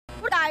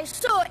guys,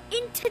 so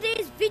in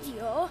today's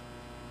video,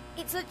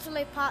 it's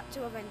literally part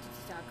 2 of Entity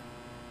Tag.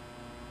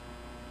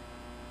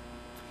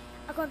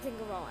 I can't think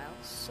of what else,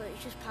 so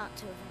it's just part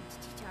 2 of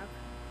Entity Tag.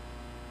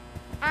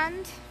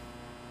 And,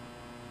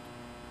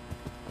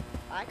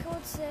 like I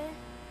would say,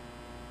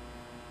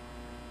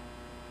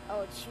 I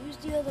would choose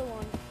the other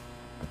one.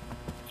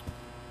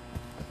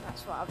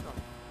 That's what I've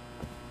done.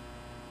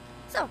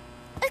 So,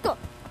 let's go.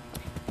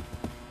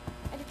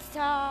 Entity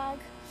Tag.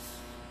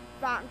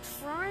 Right, I'm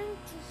trying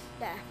to...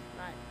 There,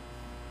 right.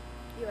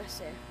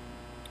 USA.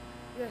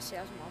 USA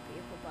has more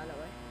people, by the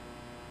way.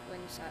 When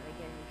you start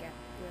again, you get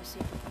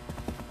USA.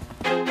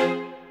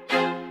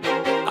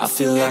 I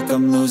feel like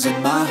I'm losing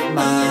my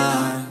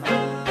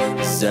mind.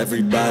 Is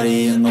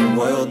everybody in the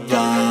world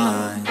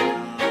blind?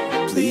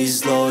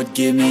 Please, Lord,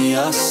 give me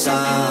a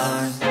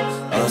sign,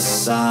 a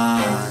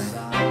sign.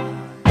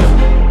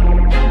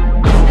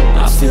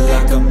 I feel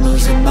like I'm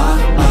losing my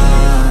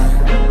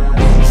mind.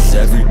 Is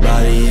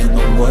everybody in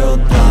the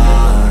world blind?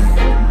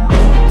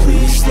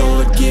 Please,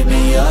 Lord, give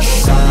me a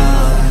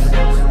sign,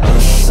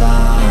 a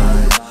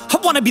sign. I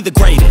wanna be the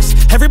greatest.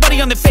 Everybody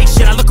on the fake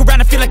shit. I look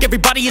around and feel like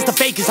everybody is the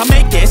fakest. I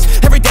make this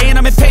every day and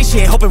I'm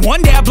impatient, hoping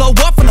one day I blow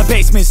up from the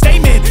basement.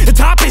 Statement, the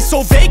top is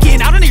so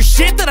vacant. I don't hear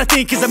shit that I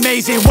think is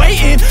amazing.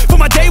 Waiting for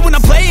my day when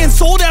I'm playing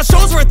sold out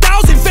shows for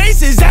 1,000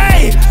 faces.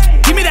 Hey,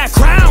 give me that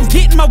crown,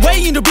 get in my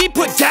way and to be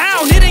put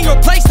down. It ain't your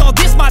place, all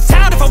this my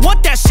town. If I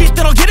want that shit,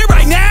 then I'll get it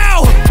right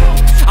now.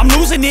 I'm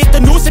losing it, the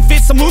noose it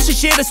fits. I'm losing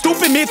shit, a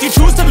stupid myth. You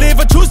choose to live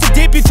or choose to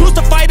dip. You choose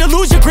to fight or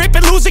lose your grip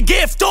and lose a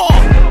gift.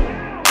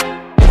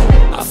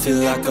 I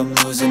feel like I'm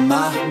losing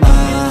my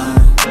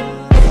mind.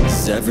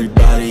 Is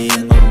everybody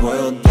in the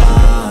world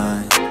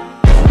blind?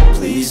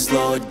 Please,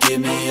 Lord, give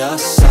me a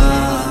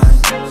sign,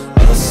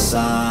 a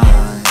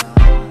sign.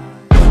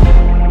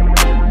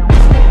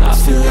 I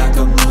feel like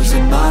I'm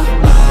losing my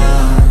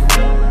mind.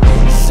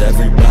 Is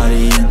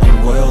everybody in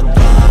the world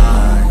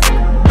blind?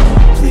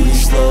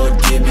 Please,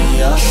 Lord, give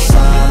me a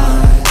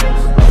sign,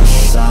 a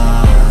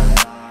sign.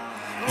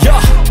 Yeah.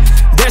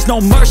 There's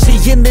no mercy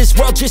in this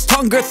world, just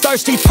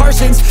hunger-thirsty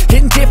persons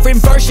in different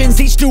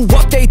versions. Each new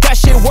update, that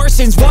shit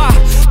worsens. Why?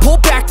 Pull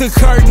back the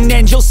curtain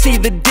and you'll see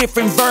the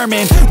different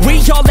vermin. We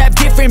all have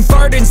different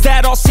burdens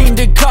that all seem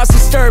to cause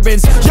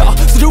disturbance. Yo,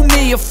 so do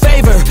me a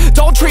favor,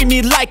 don't treat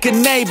me like a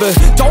neighbor.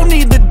 Don't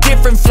need the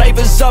different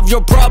flavors of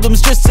your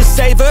problems just to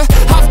savor.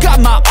 I've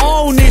got my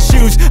own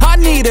issues, I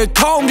need a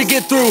comb to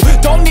get through.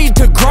 Don't need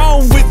to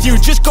groan with you,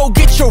 just go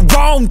get your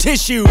own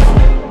tissue.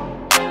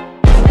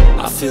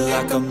 I feel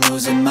like I'm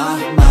losing my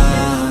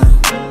mind.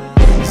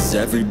 Is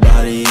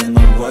everybody in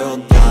the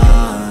world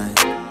blind?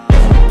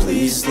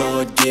 Please,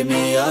 Lord, give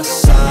me a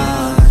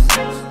sign,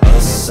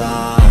 a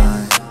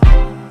sign.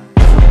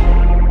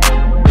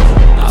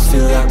 I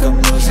feel like I'm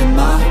losing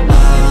my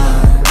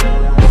mind.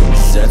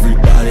 Is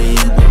everybody in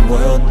the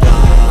world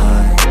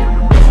blind?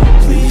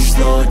 Please,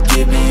 Lord,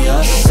 give me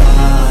a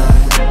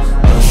sign,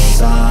 a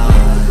sign.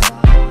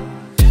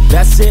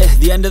 That's it,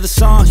 the end of the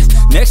song.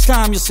 Next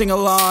time you'll sing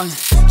along.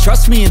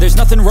 Trust me, there's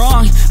nothing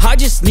wrong. I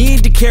just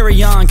need to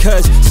carry on,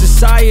 cause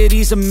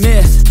society's a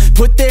myth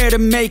put there to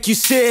make you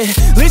sit.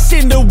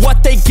 Listen to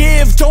what they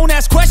give. Don't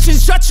ask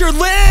questions, shut your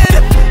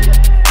lid.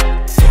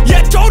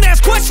 Yeah, don't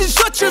ask questions,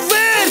 shut your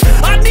lid.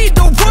 I need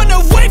to run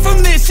away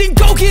from this and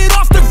go get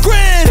off the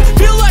grid.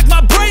 Feel like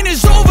my brain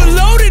is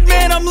overloaded,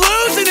 man, I'm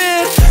losing